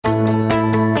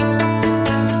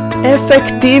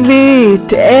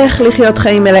אפקטיבית, איך לחיות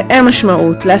חיים מלאי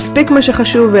משמעות, להספיק מה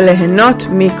שחשוב וליהנות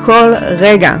מכל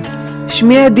רגע.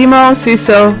 שמי דימה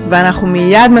אוסיסו ואנחנו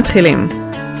מיד מתחילים.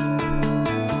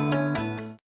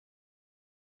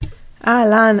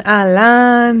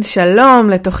 אהלן, שלום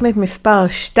לתוכנית מספר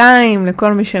 2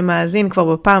 לכל מי שמאזין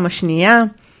כבר בפעם השנייה.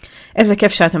 איזה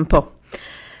כיף שאתם פה.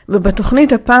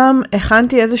 ובתוכנית הפעם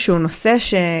הכנתי איזשהו נושא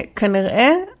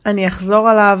שכנראה אני אחזור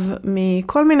עליו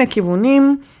מכל מיני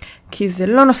כיוונים, כי זה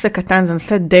לא נושא קטן, זה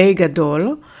נושא די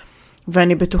גדול,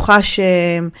 ואני בטוחה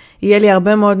שיהיה לי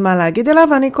הרבה מאוד מה להגיד עליו,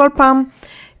 ואני כל פעם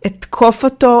אתקוף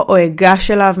אותו או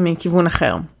אגש אליו מכיוון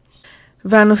אחר.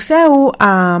 והנושא הוא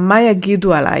מה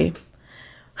יגידו עליי.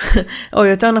 או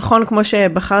יותר נכון, כמו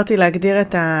שבחרתי להגדיר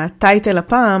את הטייטל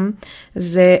הפעם,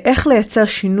 זה איך לייצר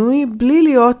שינוי בלי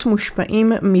להיות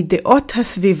מושפעים מדעות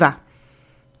הסביבה.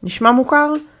 נשמע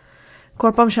מוכר?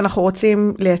 כל פעם שאנחנו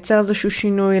רוצים לייצר איזשהו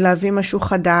שינוי, להביא משהו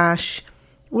חדש,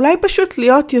 אולי פשוט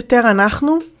להיות יותר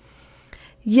אנחנו,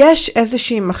 יש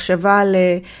איזושהי מחשבה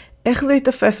לאיך זה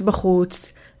יתפס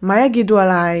בחוץ, מה יגידו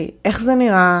עליי, איך זה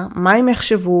נראה, מה הם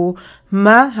יחשבו,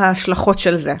 מה ההשלכות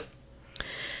של זה.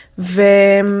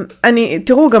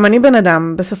 תראו, גם אני בן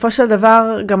אדם, בסופו של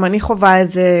דבר גם אני חווה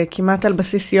את זה כמעט על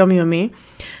בסיס יומיומי.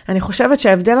 אני חושבת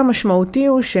שההבדל המשמעותי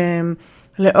הוא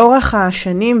שלאורך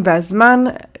השנים והזמן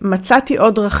מצאתי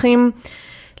עוד דרכים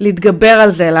להתגבר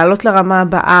על זה, לעלות לרמה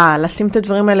הבאה, לשים את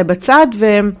הדברים האלה בצד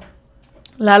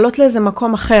ולעלות לאיזה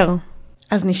מקום אחר.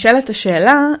 אז נשאלת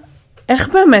השאלה, איך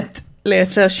באמת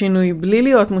לייצר שינוי בלי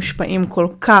להיות מושפעים כל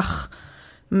כך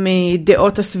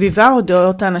מדעות הסביבה או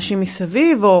דעות האנשים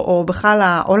מסביב או בכלל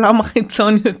העולם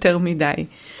החיצון יותר מדי.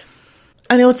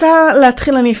 אני רוצה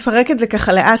להתחיל, אני אפרק את זה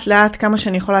ככה לאט לאט כמה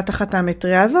שאני יכולה תחת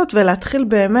המטריה הזאת, ולהתחיל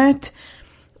באמת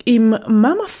עם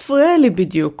מה מפריע לי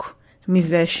בדיוק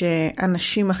מזה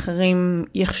שאנשים אחרים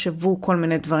יחשבו כל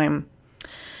מיני דברים.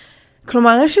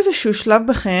 כלומר, יש איזשהו שלב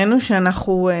בחיינו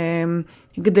שאנחנו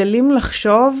גדלים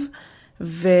לחשוב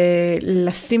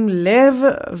ולשים לב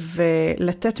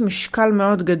ולתת משקל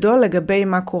מאוד גדול לגבי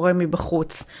מה קורה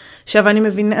מבחוץ. עכשיו, אני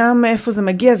מבינה מאיפה זה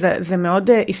מגיע, זה מאוד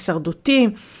הישרדותי,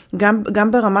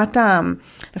 גם ברמת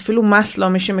אפילו מסלו,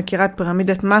 מי שמכירה את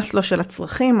פירמידת מסלו של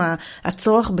הצרכים,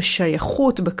 הצורך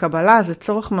בשייכות, בקבלה, זה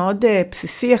צורך מאוד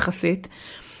בסיסי יחסית,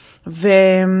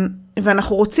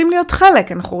 ואנחנו רוצים להיות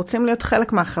חלק, אנחנו רוצים להיות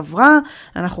חלק מהחברה,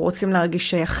 אנחנו רוצים להרגיש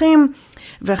שייכים,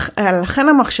 ולכן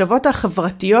המחשבות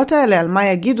החברתיות האלה על מה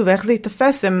יגידו ואיך זה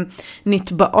יתפס, הן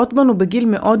נטבעות בנו בגיל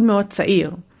מאוד מאוד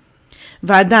צעיר.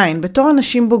 ועדיין, בתור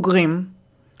אנשים בוגרים,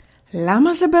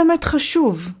 למה זה באמת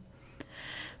חשוב?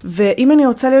 ואם אני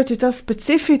רוצה להיות יותר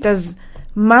ספציפית, אז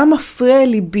מה מפריע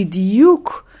לי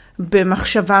בדיוק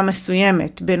במחשבה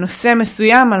מסוימת, בנושא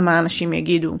מסוים על מה אנשים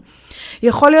יגידו?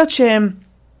 יכול להיות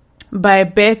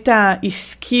שבהיבט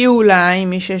העסקי אולי,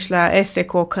 מי שיש לה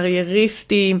עסק או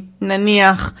קרייריסטי,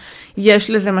 נניח, יש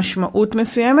לזה משמעות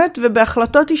מסוימת,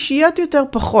 ובהחלטות אישיות יותר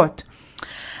פחות.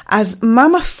 אז מה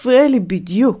מפריע לי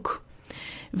בדיוק?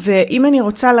 ואם אני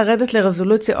רוצה לרדת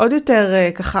לרזולוציה עוד יותר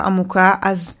ככה עמוקה,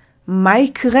 אז מה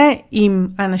יקרה אם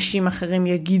אנשים אחרים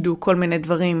יגידו כל מיני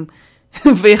דברים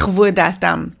ויחוו את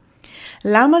דעתם?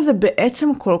 למה זה בעצם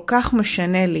כל כך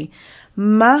משנה לי?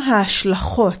 מה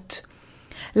ההשלכות?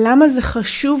 למה זה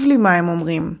חשוב לי מה הם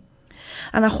אומרים?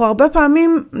 אנחנו הרבה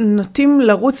פעמים נוטים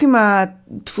לרוץ עם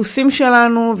הדפוסים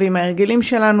שלנו ועם ההרגלים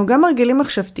שלנו, גם הרגלים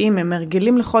מחשבתיים הם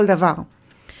הרגלים לכל דבר.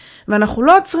 ואנחנו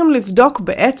לא צריכים לבדוק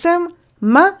בעצם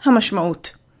מה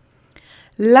המשמעות.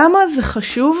 למה זה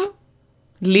חשוב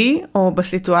לי או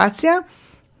בסיטואציה,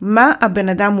 מה הבן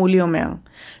אדם מולי אומר.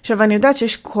 עכשיו, אני יודעת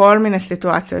שיש כל מיני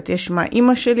סיטואציות. יש מה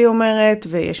אמא שלי אומרת,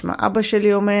 ויש מה אבא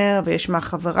שלי אומר, ויש מה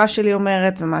החברה שלי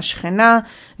אומרת, ומה השכנה,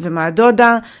 ומה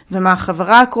הדודה, ומה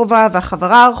החברה הקרובה,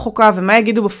 והחברה הרחוקה, ומה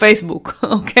יגידו בפייסבוק,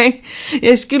 אוקיי?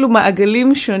 יש כאילו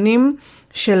מעגלים שונים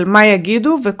של מה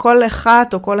יגידו, וכל אחד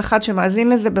או כל אחד שמאזין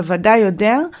לזה בוודאי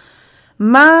יודע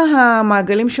מה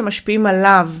המעגלים שמשפיעים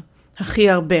עליו הכי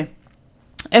הרבה.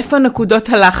 איפה נקודות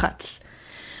הלחץ?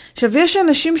 עכשיו, יש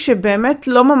אנשים שבאמת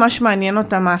לא ממש מעניין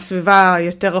אותם מהסביבה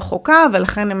יותר רחוקה,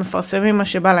 ולכן הם מפרסמים מה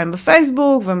שבא להם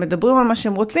בפייסבוק, ומדברים על מה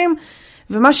שהם רוצים,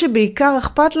 ומה שבעיקר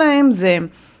אכפת להם זה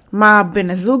מה בן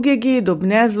הזוג יגיד, או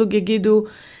בני הזוג יגידו,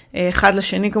 אחד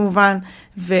לשני כמובן,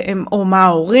 או מה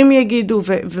ההורים יגידו,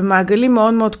 ומעגלים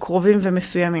מאוד מאוד קרובים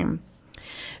ומסוימים.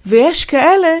 ויש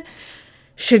כאלה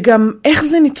שגם איך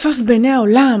זה נתפס בעיני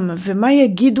העולם, ומה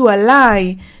יגידו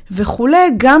עליי, וכולי,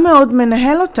 גם מאוד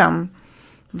מנהל אותם.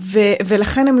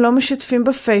 ולכן הם לא משתפים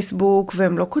בפייסבוק,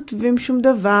 והם לא כותבים שום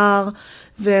דבר,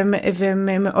 והם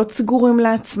מאוד סגורים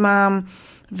לעצמם,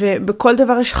 ובכל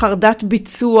דבר יש חרדת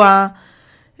ביצוע,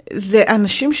 זה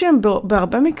אנשים שהם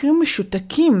בהרבה מקרים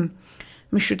משותקים.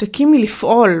 משותקים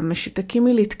מלפעול, משותקים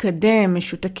מלהתקדם,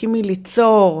 משותקים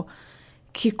מליצור.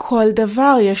 כי כל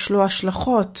דבר יש לו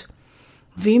השלכות.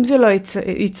 ואם זה לא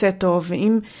יצא טוב,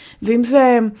 ואם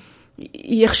זה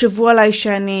יחשבו עליי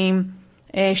שאני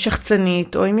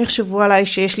שחצנית, או אם יחשבו עליי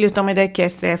שיש לי יותר מדי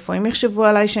כסף, או אם יחשבו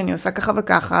עליי שאני עושה ככה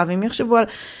וככה, ואם יחשבו על...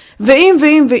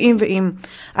 ואם.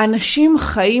 אנשים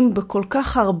חיים בכל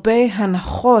כך הרבה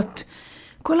הנחות.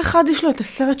 כל אחד יש לו את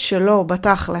הסרט שלו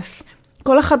בתכלס.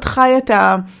 כל אחד חי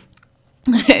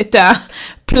את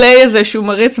הפליי הזה שהוא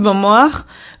מריץ במוח,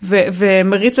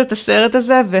 ומריץ את הסרט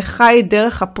הזה, וחי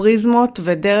דרך הפריזמות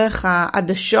ודרך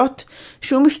העדשות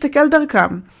שהוא מסתכל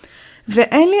דרכם.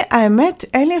 ואין לי, האמת,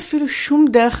 אין לי אפילו שום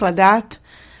דרך לדעת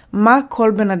מה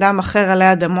כל בן אדם אחר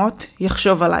עלי אדמות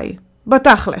יחשוב עליי.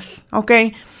 בתכלס,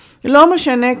 אוקיי? לא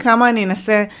משנה כמה אני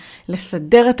אנסה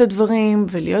לסדר את הדברים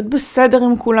ולהיות בסדר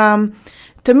עם כולם.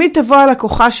 תמיד תבוא על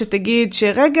הכוחה שתגיד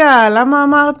שרגע, למה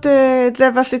אמרת את זה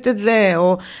ועשית את זה?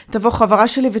 או תבוא חברה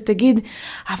שלי ותגיד,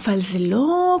 אבל זה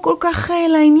לא כל כך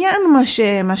לעניין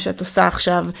מה שאת עושה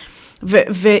עכשיו.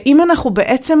 ואם אנחנו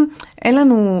בעצם, אין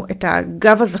לנו את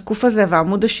הגב הזקוף הזה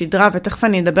ועמוד השדרה, ותכף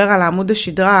אני אדבר על העמוד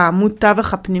השדרה, העמוד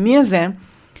תווך הפנימי הזה,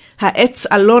 העץ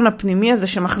אלון הפנימי הזה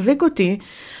שמחזיק אותי,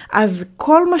 אז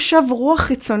כל משב רוח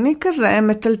חיצוני כזה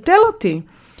מטלטל אותי.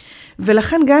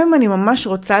 ולכן גם אם אני ממש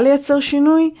רוצה לייצר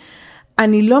שינוי,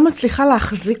 אני לא מצליחה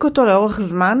להחזיק אותו לאורך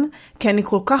זמן, כי אני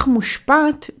כל כך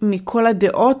מושפעת מכל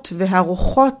הדעות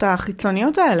והרוחות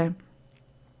החיצוניות האלה.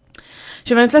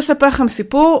 עכשיו אני רוצה לספר לכם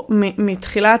סיפור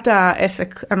מתחילת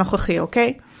העסק הנוכחי,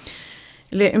 אוקיי?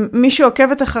 מי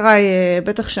שעוקבת אחריי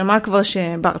בטח שמע כבר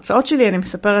שבהרצאות שלי אני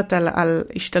מספרת על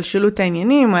השתלשלות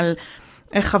העניינים, על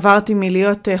איך עברתי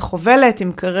מלהיות חובלת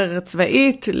עם קריירה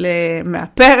צבאית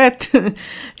למאפרת,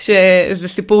 שזה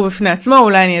סיפור בפני עצמו,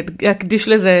 אולי אני אקדיש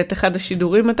לזה את אחד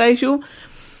השידורים מתישהו.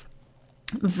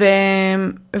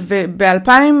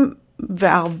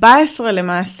 וב-2014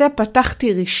 למעשה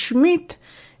פתחתי רשמית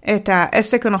את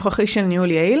העסק הנוכחי של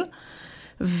ניהול יעיל,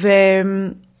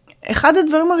 ואחד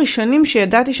הדברים הראשונים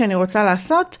שידעתי שאני רוצה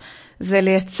לעשות, זה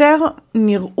לייצר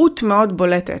נראות מאוד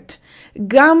בולטת.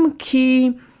 גם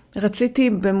כי רציתי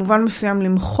במובן מסוים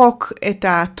למחוק את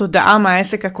התודעה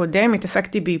מהעסק הקודם,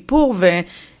 התעסקתי באיפור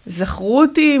וזכרו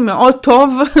אותי מאוד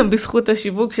טוב בזכות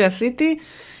השיווק שעשיתי,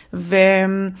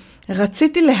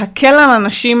 ורציתי להקל על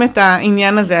אנשים את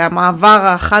העניין הזה, המעבר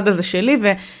האחד הזה שלי,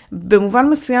 ובמובן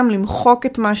מסוים למחוק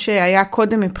את מה שהיה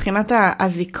קודם מבחינת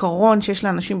הזיכרון שיש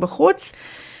לאנשים בחוץ,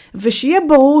 ושיהיה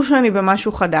ברור שאני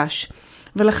במשהו חדש.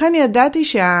 ולכן ידעתי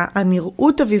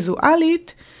שהנראות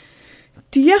הוויזואלית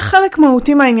תהיה חלק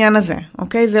מהותי מהעניין הזה,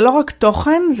 אוקיי? זה לא רק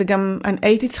תוכן, זה גם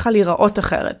הייתי צריכה להיראות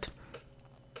אחרת.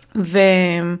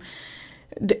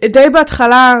 ודי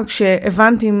בהתחלה,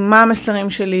 כשהבנתי מה המסרים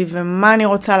שלי ומה אני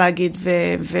רוצה להגיד,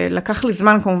 ולקח לי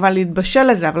זמן כמובן להתבשל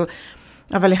לזה,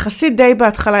 אבל יחסית די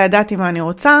בהתחלה ידעתי מה אני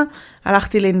רוצה,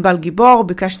 הלכתי לענבל גיבור,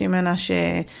 ביקשתי ממנה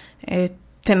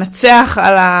שתנצח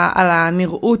על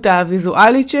הנראות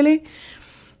הוויזואלית שלי,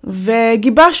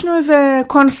 וגיבשנו איזה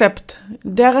קונספט,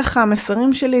 דרך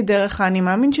המסרים שלי, דרך האני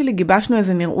מאמין שלי, גיבשנו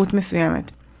איזה נראות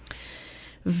מסוימת.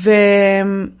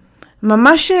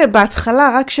 וממש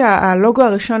בהתחלה, רק שהלוגו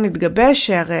הראשון התגבש,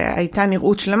 שהרי הייתה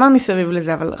נראות שלמה מסביב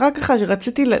לזה, אבל רק אחרי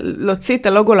שרציתי להוציא את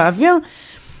הלוגו לאוויר,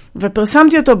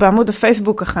 ופרסמתי אותו בעמוד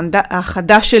הפייסבוק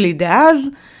החדש שלי דאז,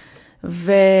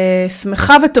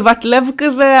 ושמחה וטובת לב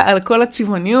כזה על כל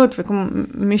הצבעוניות, וכמו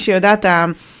מי שיודעת,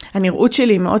 הנראות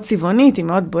שלי היא מאוד צבעונית, היא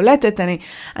מאוד בולטת,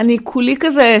 אני כולי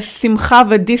כזה שמחה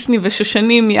ודיסני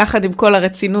ושושנים יחד עם כל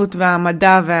הרצינות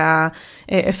והמדע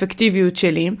והאפקטיביות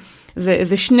שלי.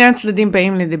 זה שני הצדדים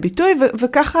באים לידי ביטוי,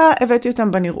 וככה הבאתי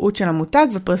אותם בנראות של המותג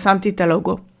ופרסמתי את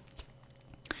הלוגו.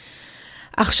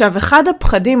 עכשיו, אחד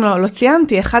הפחדים, לא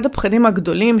ציינתי, אחד הפחדים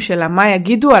הגדולים של מה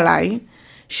יגידו עליי,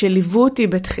 שליוו אותי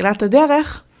בתחילת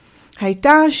הדרך,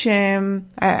 הייתה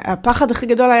שהפחד הכי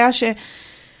גדול היה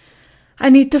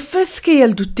אני אתפס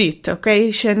כילדותית, אוקיי?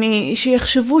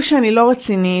 שיחשבו שאני לא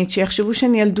רצינית, שיחשבו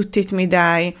שאני ילדותית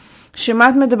מדי, שמה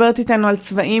את מדברת איתנו על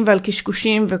צבעים ועל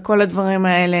קשקושים וכל הדברים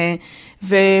האלה,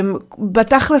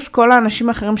 ובתכלס כל האנשים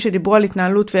האחרים שדיברו על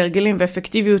התנהלות והרגלים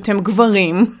ואפקטיביות הם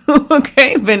גברים,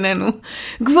 אוקיי? בינינו.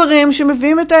 גברים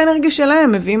שמביאים את האנרגיה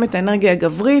שלהם, מביאים את האנרגיה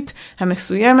הגברית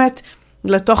המסוימת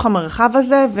לתוך המרחב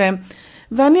הזה,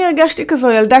 ואני הרגשתי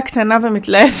כזו ילדה קטנה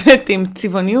ומתלהבת עם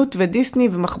צבעוניות ודיסני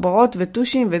ומחברות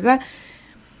וטושים וזה,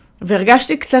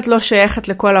 והרגשתי קצת לא שייכת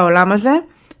לכל העולם הזה,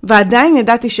 ועדיין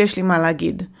ידעתי שיש לי מה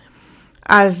להגיד.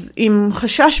 אז עם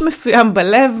חשש מסוים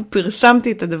בלב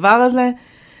פרסמתי את הדבר הזה,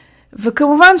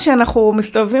 וכמובן שאנחנו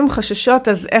מסתובבים חששות,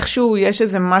 אז איכשהו יש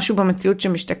איזה משהו במציאות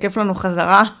שמשתקף לנו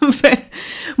חזרה,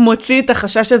 ומוציא את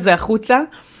החשש הזה החוצה.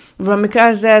 ובמקרה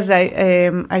הזה,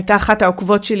 הייתה אחת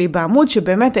העוקבות שלי בעמוד,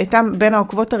 שבאמת הייתה בין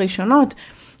העוקבות הראשונות,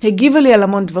 הגיבה לי על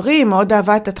המון דברים, מאוד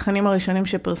אהבה את התכנים הראשונים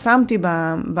שפרסמתי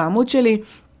בעמוד שלי,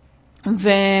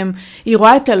 והיא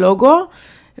רואה את הלוגו,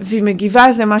 והיא מגיבה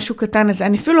איזה משהו קטן, אז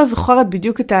אני אפילו לא זוכרת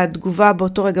בדיוק את התגובה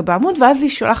באותו רגע בעמוד, ואז היא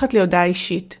שולחת לי הודעה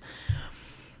אישית.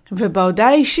 ובהודעה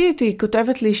האישית היא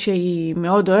כותבת לי שהיא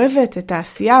מאוד אוהבת את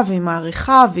העשייה, והיא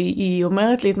מעריכה, והיא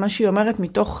אומרת לי את מה שהיא אומרת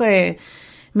מתוך,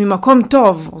 ממקום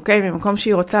טוב, אוקיי? ממקום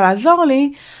שהיא רוצה לעזור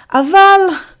לי, אבל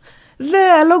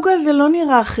הלוגו הזה לא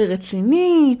נראה הכי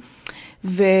רציני,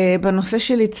 ובנושא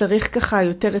שלי צריך ככה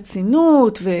יותר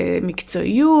רצינות,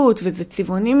 ומקצועיות, וזה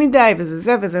צבעוני מדי, וזה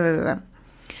זה וזה וזה.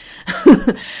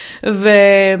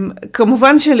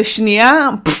 וכמובן שלשנייה,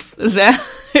 זה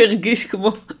הרגיש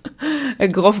כמו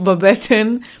אגרוף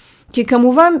בבטן, כי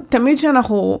כמובן תמיד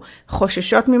שאנחנו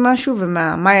חוששות ממשהו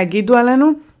ומה יגידו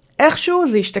עלינו,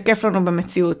 איכשהו זה ישתקף לנו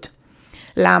במציאות.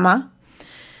 למה?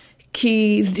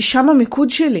 כי שם המיקוד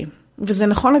שלי, וזה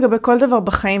נכון לגבי כל דבר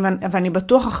בחיים, ואני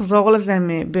בטוח אחזור לזה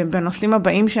בנושאים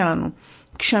הבאים שלנו.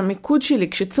 כשהמיקוד שלי,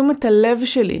 כשתשומת הלב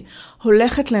שלי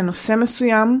הולכת לנושא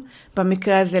מסוים,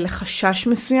 במקרה הזה לחשש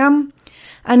מסוים,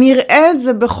 אני אראה את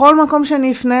זה בכל מקום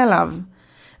שאני אפנה אליו.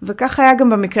 וכך היה גם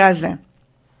במקרה הזה.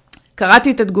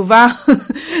 קראתי את התגובה,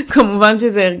 כמובן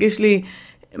שזה הרגיש לי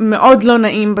מאוד לא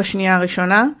נעים בשנייה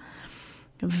הראשונה,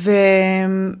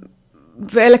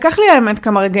 ולקח לי האמת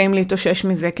כמה רגעים להתאושש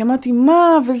מזה, כי אמרתי,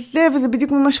 מה, וזה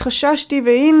בדיוק ממה שחששתי,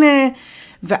 והנה,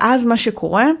 ואז מה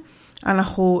שקורה,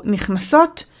 אנחנו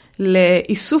נכנסות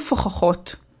לאיסוף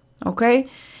הוכחות, אוקיי?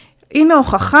 הנה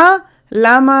הוכחה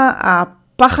למה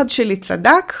הפחד שלי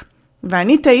צדק,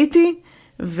 ואני טעיתי,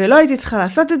 ולא הייתי צריכה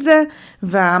לעשות את זה,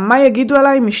 ומה יגידו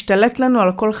עליי משתלט לנו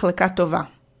על כל חלקה טובה.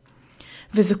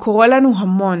 וזה קורה לנו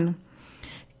המון.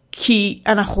 כי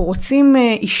אנחנו רוצים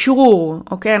אישרור,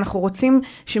 אוקיי? אנחנו רוצים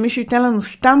שמישהו ייתן לנו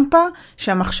סטמפה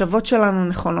שהמחשבות שלנו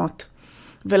נכונות.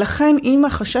 ולכן אם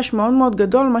החשש מאוד מאוד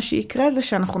גדול, מה שיקרה זה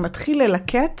שאנחנו נתחיל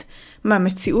ללקט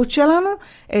מהמציאות שלנו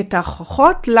את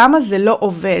ההוכחות, למה זה לא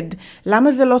עובד,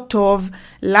 למה זה לא טוב,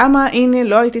 למה הנה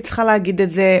לא הייתי צריכה להגיד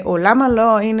את זה, או למה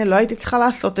לא, הנה לא הייתי צריכה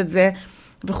לעשות את זה,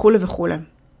 וכו' וכו'.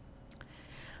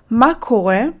 מה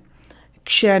קורה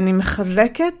כשאני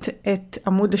מחזקת את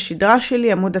עמוד השדרה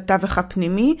שלי, עמוד התווך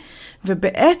הפנימי,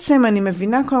 ובעצם אני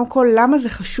מבינה קודם כל למה זה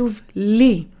חשוב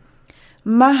לי.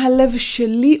 מה הלב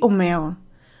שלי אומר?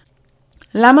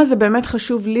 למה זה באמת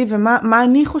חשוב לי ומה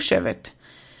אני חושבת?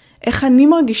 איך אני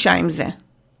מרגישה עם זה?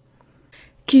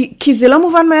 כי זה לא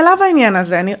מובן מאליו העניין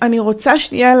הזה. אני רוצה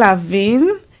שנייה להבין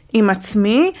עם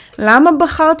עצמי למה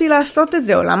בחרתי לעשות את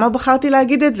זה, או למה בחרתי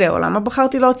להגיד את זה, או למה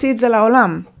בחרתי להוציא את זה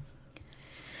לעולם.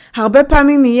 הרבה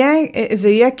פעמים זה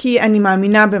יהיה כי אני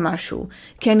מאמינה במשהו,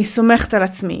 כי אני סומכת על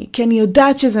עצמי, כי אני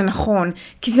יודעת שזה נכון,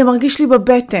 כי זה מרגיש לי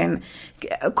בבטן.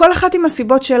 כל אחת עם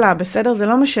הסיבות שלה, בסדר? זה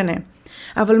לא משנה.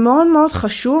 אבל מאוד מאוד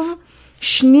חשוב,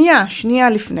 שנייה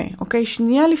לפני, אוקיי?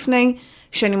 שנייה לפני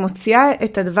שאני מוציאה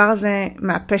את הדבר הזה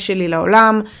מהפה שלי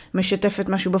לעולם, משתפת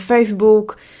משהו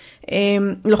בפייסבוק,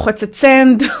 לוחצת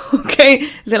סנד, אוקיי?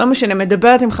 זה לא משנה,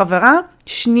 מדברת עם חברה,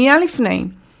 שנייה לפני,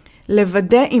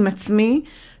 לוודא עם עצמי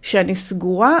שאני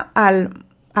סגורה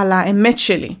על האמת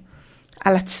שלי,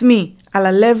 על עצמי, על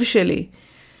הלב שלי.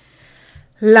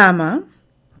 למה?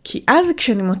 כי אז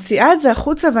כשאני מוציאה את זה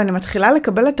החוצה ואני מתחילה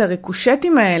לקבל את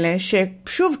הריקושטים האלה,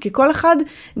 ששוב, כי כל אחד,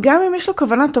 גם אם יש לו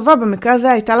כוונה טובה, במקרה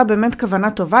הזה הייתה לה באמת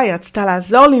כוונה טובה, היא רצתה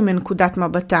לעזור לי מנקודת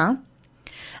מבטה,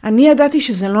 אני ידעתי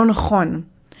שזה לא נכון.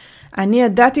 אני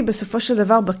ידעתי בסופו של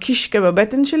דבר בקישקה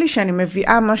בבטן שלי, שאני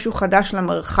מביאה משהו חדש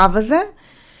למרחב הזה,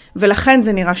 ולכן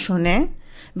זה נראה שונה,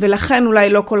 ולכן אולי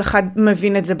לא כל אחד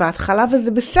מבין את זה בהתחלה,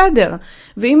 וזה בסדר.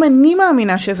 ואם אני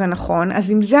מאמינה שזה נכון, אז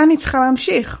עם זה אני צריכה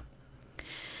להמשיך.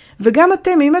 וגם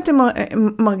אתם, אם אתם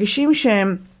מרגישים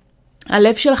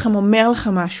שהלב שלכם אומר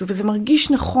לכם משהו, וזה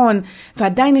מרגיש נכון,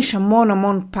 ועדיין יש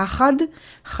המון פחד,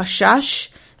 חשש,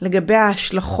 לגבי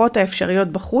ההשלכות האפשריות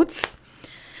בחוץ,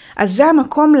 אז זה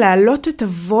המקום להעלות את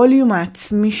הווליום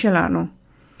העצמי שלנו.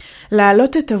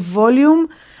 להעלות את הווליום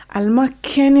על מה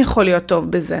כן יכול להיות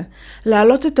טוב בזה.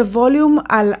 להעלות את הווליום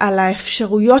על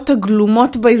האפשרויות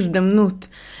הגלומות בהזדמנות.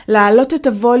 להעלות את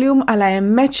הווליום על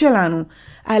האמת שלנו.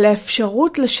 על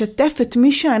האפשרות לשתף את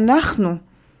מי שאנחנו.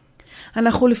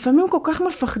 אנחנו לפעמים כל כך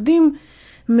מפחדים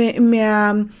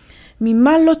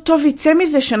ממה לא טוב יצא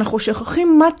מזה, שאנחנו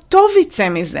שוכחים מה טוב יצא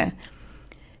מזה.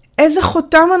 איזה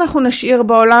חותם אנחנו נשאיר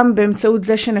בעולם באמצעות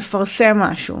זה שנפרסם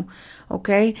משהו.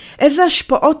 אוקיי? איזה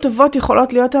השפעות טובות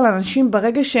יכולות להיות על אנשים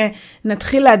ברגע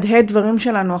שנתחיל להדהד דברים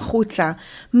שלנו החוצה?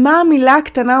 מה המילה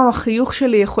הקטנה או החיוך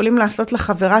שלי יכולים לעשות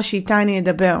לחברה שאיתה אני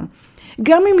אדבר?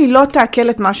 גם אם היא לא תעכל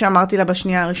את מה שאמרתי לה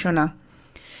בשנייה הראשונה.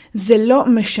 זה לא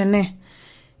משנה.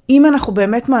 אם אנחנו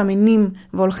באמת מאמינים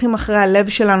והולכים אחרי הלב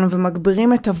שלנו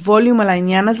ומגבירים את הווליום על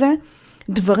העניין הזה,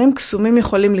 דברים קסומים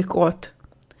יכולים לקרות.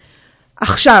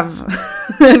 עכשיו,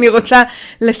 אני רוצה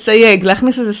לסייג,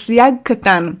 להכניס איזה סייג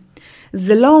קטן.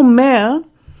 זה לא אומר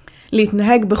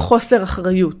להתנהג בחוסר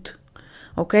אחריות,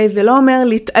 אוקיי? זה לא אומר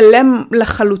להתעלם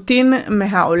לחלוטין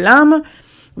מהעולם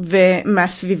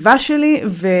ומהסביבה שלי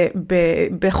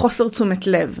ובחוסר תשומת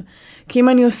לב. כי אם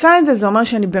אני עושה את זה, זה אומר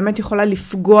שאני באמת יכולה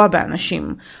לפגוע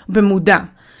באנשים, במודע.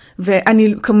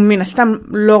 ואני מן הסתם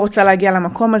לא רוצה להגיע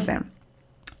למקום הזה.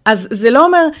 אז זה לא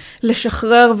אומר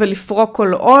לשחרר ולפרוק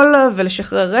כל עול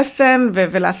ולשחרר רסן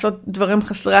ולעשות דברים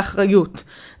חסרי אחריות.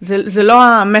 זה לא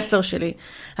המסר שלי.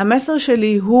 המסר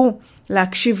שלי הוא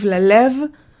להקשיב ללב,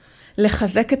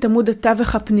 לחזק את עמוד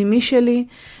התווך הפנימי שלי,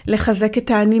 לחזק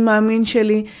את האני מאמין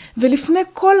שלי, ולפני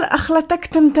כל החלטה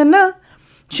קטנטנה,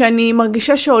 שאני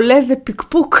מרגישה שעולה איזה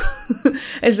פיקפוק,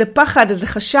 איזה פחד, איזה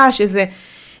חשש, איזה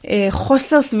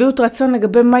חוסר סביעות רצון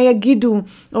לגבי מה יגידו,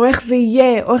 או איך זה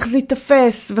יהיה, או איך זה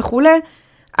יתפס וכו',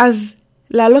 אז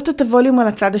להעלות את הווליום על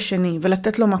הצד השני,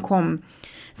 ולתת לו מקום,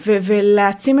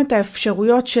 ולהעצים את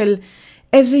האפשרויות של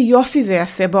איזה יופי זה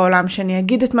יעשה בעולם, שאני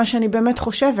אגיד את מה שאני באמת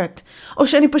חושבת, או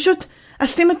שאני פשוט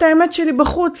אשים את האמת שלי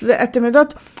בחוץ. אתם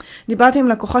יודעות, דיברתי עם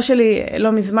לקוחה שלי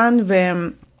לא מזמן,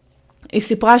 והיא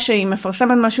סיפרה שהיא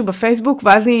מפרסמת משהו בפייסבוק,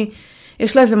 ואז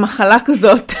יש לה איזו מחלה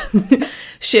כזאת,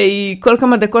 שהיא כל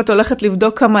כמה דקות הולכת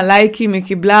לבדוק כמה לייקים היא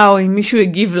קיבלה, או אם מישהו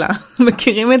הגיב לה.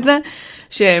 מכירים את זה?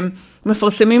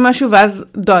 שמפרסמים משהו, ואז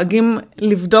דואגים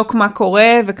לבדוק מה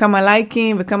קורה, וכמה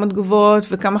לייקים, וכמה תגובות,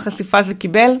 וכמה חשיפה זה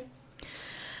קיבל.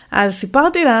 אז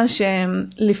סיפרתי לה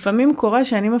שלפעמים קורה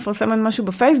שאני מפרסמת משהו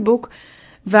בפייסבוק,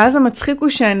 ואז המצחיק הוא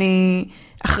שאני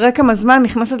אחרי כמה זמן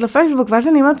נכנסת לפייסבוק, ואז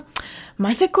אני אומרת,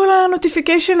 מה זה כל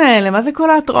הנוטיפיקיישן האלה? מה זה כל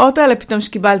ההתראות האלה פתאום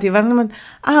שקיבלתי? ואז אני אומרת,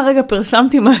 רגע,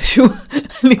 פרסמתי משהו.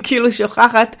 אני כאילו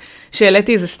שוכחת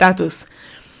שהעליתי איזה סטטוס.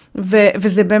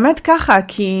 וזה באמת ככה,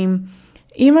 כי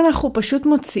אם אנחנו פשוט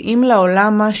מוציאים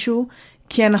לעולם משהו,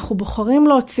 כי אנחנו בוחרים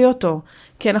להוציא אותו,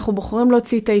 כי אנחנו בוחרים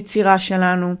להוציא את היצירה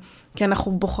שלנו, כי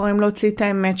אנחנו בוחרים להוציא את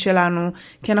האמת שלנו,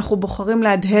 כי אנחנו בוחרים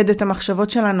להדהד את המחשבות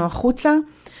שלנו החוצה,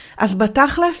 אז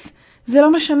בתכלס זה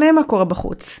לא משנה מה קורה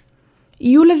בחוץ.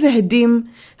 יהיו לזה הדים,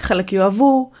 חלק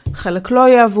יאהבו, חלק לא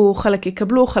יאהבו, חלק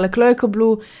יקבלו, חלק לא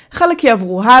יקבלו, חלק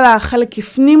יעברו הלאה, חלק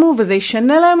יפנימו, וזה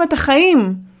ישנה להם את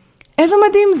החיים. איזה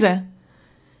מדהים זה.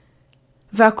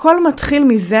 והכל מתחיל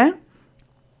מזה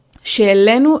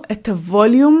שהעלינו את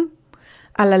הווליום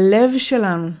על הלב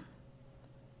שלנו.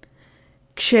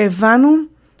 כשהבנו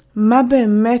מה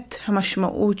באמת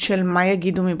המשמעות של מה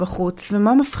יגידו מבחוץ,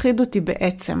 ומה מפחיד אותי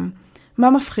בעצם. מה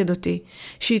מפחיד אותי?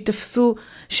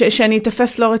 שאני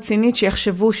אתפס לא רצינית,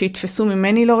 שיחשבו שיתפסו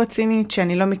ממני לא רצינית,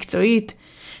 שאני לא מקצועית,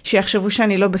 שיחשבו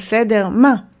שאני לא בסדר.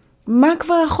 מה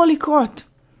כבר יכול לקרות?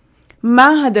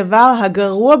 מה הדבר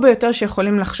הגרוע ביותר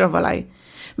שיכולים לחשוב עליי?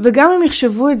 וגם אם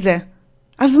יחשבו את זה,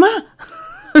 אז מה?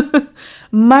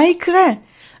 מה יקרה?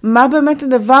 מה באמת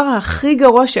הדבר הכי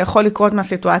גרוע שיכול לקרות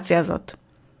מהסיטואציה הזאת?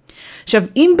 עכשיו,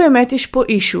 אם באמת יש פה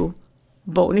אישו,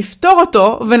 בואו נפתור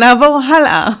אותו ונעבור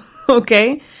הלאה,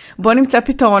 אוקיי? בואו נמצא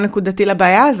פתרון נקודתי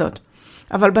לבעיה הזאת.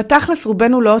 אבל בתכלס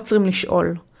רובנו לא עוצרים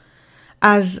לשאול.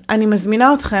 אז אני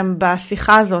מזמינה אתכם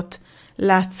בשיחה הזאת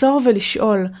לעצור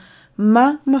ולשאול,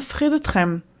 מה מפחיד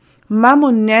אתכם? מה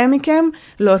מונע מכם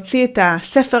להוציא את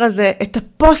הספר הזה, את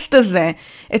הפוסט הזה,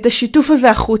 את השיתוף הזה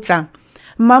החוצה?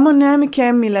 מה מונע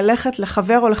מכם מללכת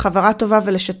לחבר או לחברה טובה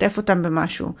ולשתף אותם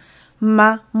במשהו?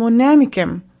 מה מונע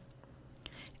מכם?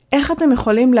 איך אתם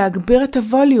יכולים להגביר את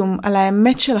הווליום על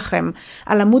האמת שלכם,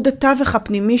 על עמוד התווך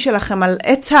הפנימי שלכם, על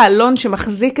עץ האלון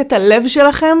שמחזיק את הלב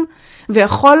שלכם,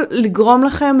 ויכול לגרום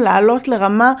לכם לעלות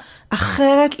לרמה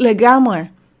אחרת לגמרי?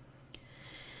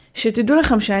 שתדעו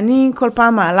לכם שאני כל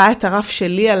פעם מעלה את הרף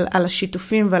שלי על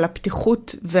השיתופים ועל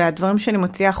הפתיחות והדברים שאני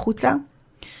מוציאה החוצה,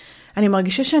 אני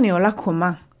מרגישה שאני עולה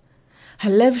קומה.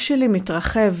 הלב שלי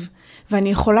מתרחב,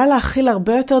 ואני יכולה להכיל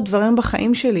הרבה יותר דברים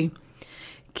בחיים שלי.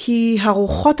 כי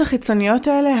הרוחות החיצוניות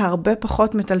האלה הרבה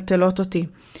פחות מטלטלות אותי.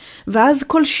 ואז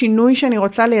כל שינוי שאני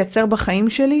רוצה לייצר בחיים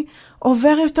שלי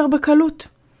עובר יותר בקלות.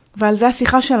 ועל זה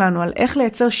השיחה שלנו, על איך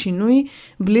לייצר שינוי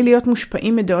בלי להיות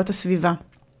מושפעים מדעות הסביבה.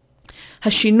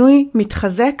 השינוי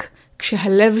מתחזק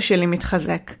כשהלב שלי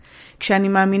מתחזק. כשאני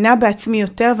מאמינה בעצמי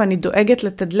יותר ואני דואגת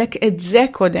לתדלק את זה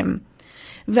קודם.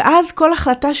 ואז כל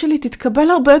החלטה שלי תתקבל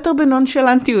הרבה יותר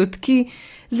בנונשלנטיות, כי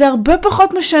זה הרבה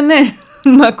פחות משנה,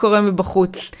 מה קורה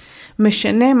מבחוץ.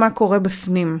 משנה מה קורה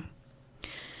בפנים.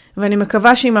 ואני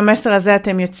מקווה שעם המסר הזה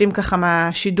אתם יוצאים ככה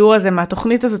מהשידור הזה,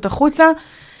 מהתוכנית הזאת החוצה,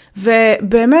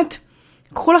 ובאמת,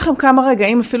 קחו לכם כמה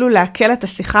רגעים אפילו להקל את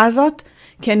השיחה הזאת,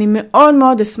 כי אני מאוד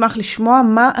מאוד אשמח לשמוע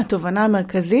מה התובנה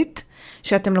המרכזית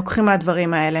שאתם לוקחים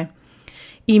מהדברים האלה.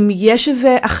 אם יש איזו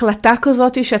החלטה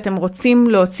כזאת שאתם רוצים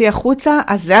להוציא החוצה,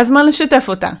 אז זה הזמן לשתף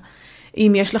אותה.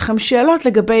 אם יש לכם שאלות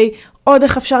לגבי עוד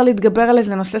איך אפשר להתגבר על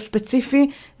איזה נושא ספציפי,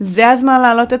 זה הזמן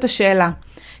להעלות את השאלה.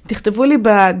 תכתבו לי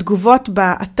בתגובות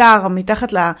באתר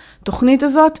מתחת לתוכנית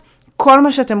הזאת, כל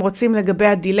מה שאתם רוצים לגבי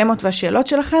הדילמות והשאלות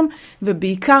שלכם,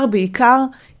 ובעיקר,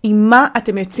 עם מה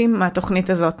אתם יוצאים מהתוכנית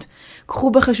הזאת.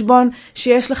 קחו בחשבון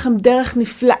שיש לכם דרך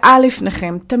נפלאה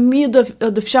לפניכם. תמיד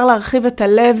עוד אפשר להרחיב את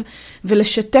הלב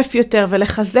ולשתף יותר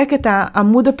ולחזק את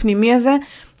העמוד הפנימי הזה,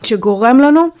 שגורם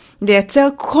לנו לייצר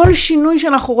כל שינוי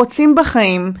שאנחנו רוצים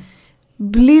בחיים,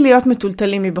 בלי להיות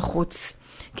מטולטלים מבחוץ.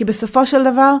 כי בסופו של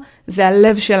דבר זה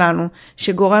הלב שלנו,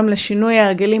 שגורם לשינוי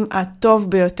ההרגלים הטוב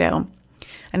ביותר.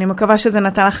 אני מקווה שזה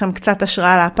נתן לכם קצת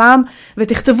השראה להפעם,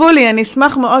 ותכתבו לי, אני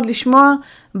אשמח מאוד לשמוע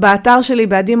באתר שלי,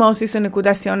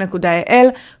 ב-adimaorsiso.co.il,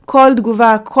 כל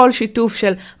תגובה, כל שיתוף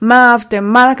של מה אהבתם,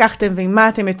 מה לקחתם ועם מה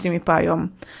אתם יוצאים מפה היום.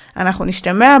 אנחנו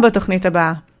נשתמע בתוכנית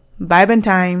הבאה. ביי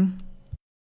בינתיים.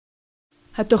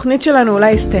 התוכנית שלנו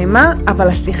אולי הסתיימה, אבל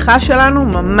השיחה שלנו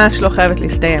ממש לא חייבת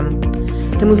להסתיים.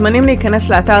 אתם מוזמנים להיכנס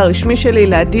לאתר הרשמי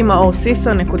שלי,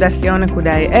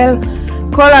 adimaorsiso.co.il.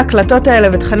 כל ההקלטות האלה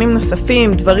ותכנים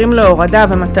נוספים, דברים להורדה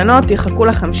ומתנות יחכו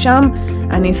לכם שם.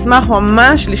 אני אשמח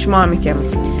ממש לשמוע מכם.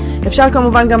 אפשר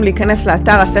כמובן גם להיכנס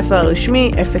לאתר הספר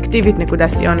הרשמי,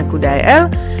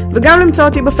 effectivit.co.il, וגם למצוא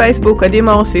אותי בפייסבוק, עדי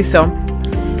מאור סיסו.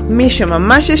 מי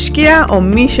שממש השקיע או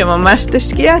מי שממש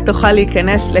תשקיע תוכל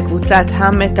להיכנס לקבוצת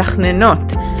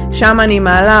המתכננות. שם אני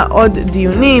מעלה עוד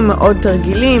דיונים, עוד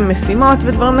תרגילים, משימות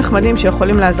ודברים נחמדים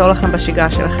שיכולים לעזור לכם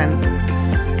בשגרה שלכם.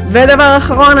 ודבר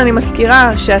אחרון, אני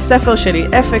מזכירה שהספר שלי,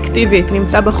 אפקטיבית,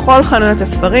 נמצא בכל חנויות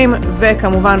הספרים,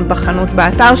 וכמובן בחנות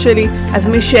באתר שלי, אז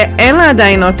מי שאין לה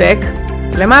עדיין עותק,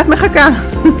 למה את מחכה?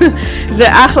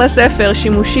 זה אחלה ספר,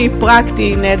 שימושי,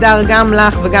 פרקטי, נהדר גם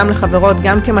לך וגם לחברות,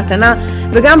 גם כמתנה,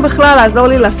 וגם בכלל לעזור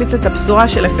לי להפיץ את הבשורה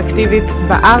של אפקטיבית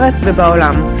בארץ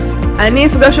ובעולם. אני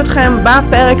אפגוש אתכם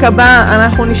בפרק הבא,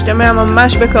 אנחנו נשתמע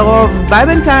ממש בקרוב, ביי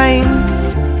בינתיים!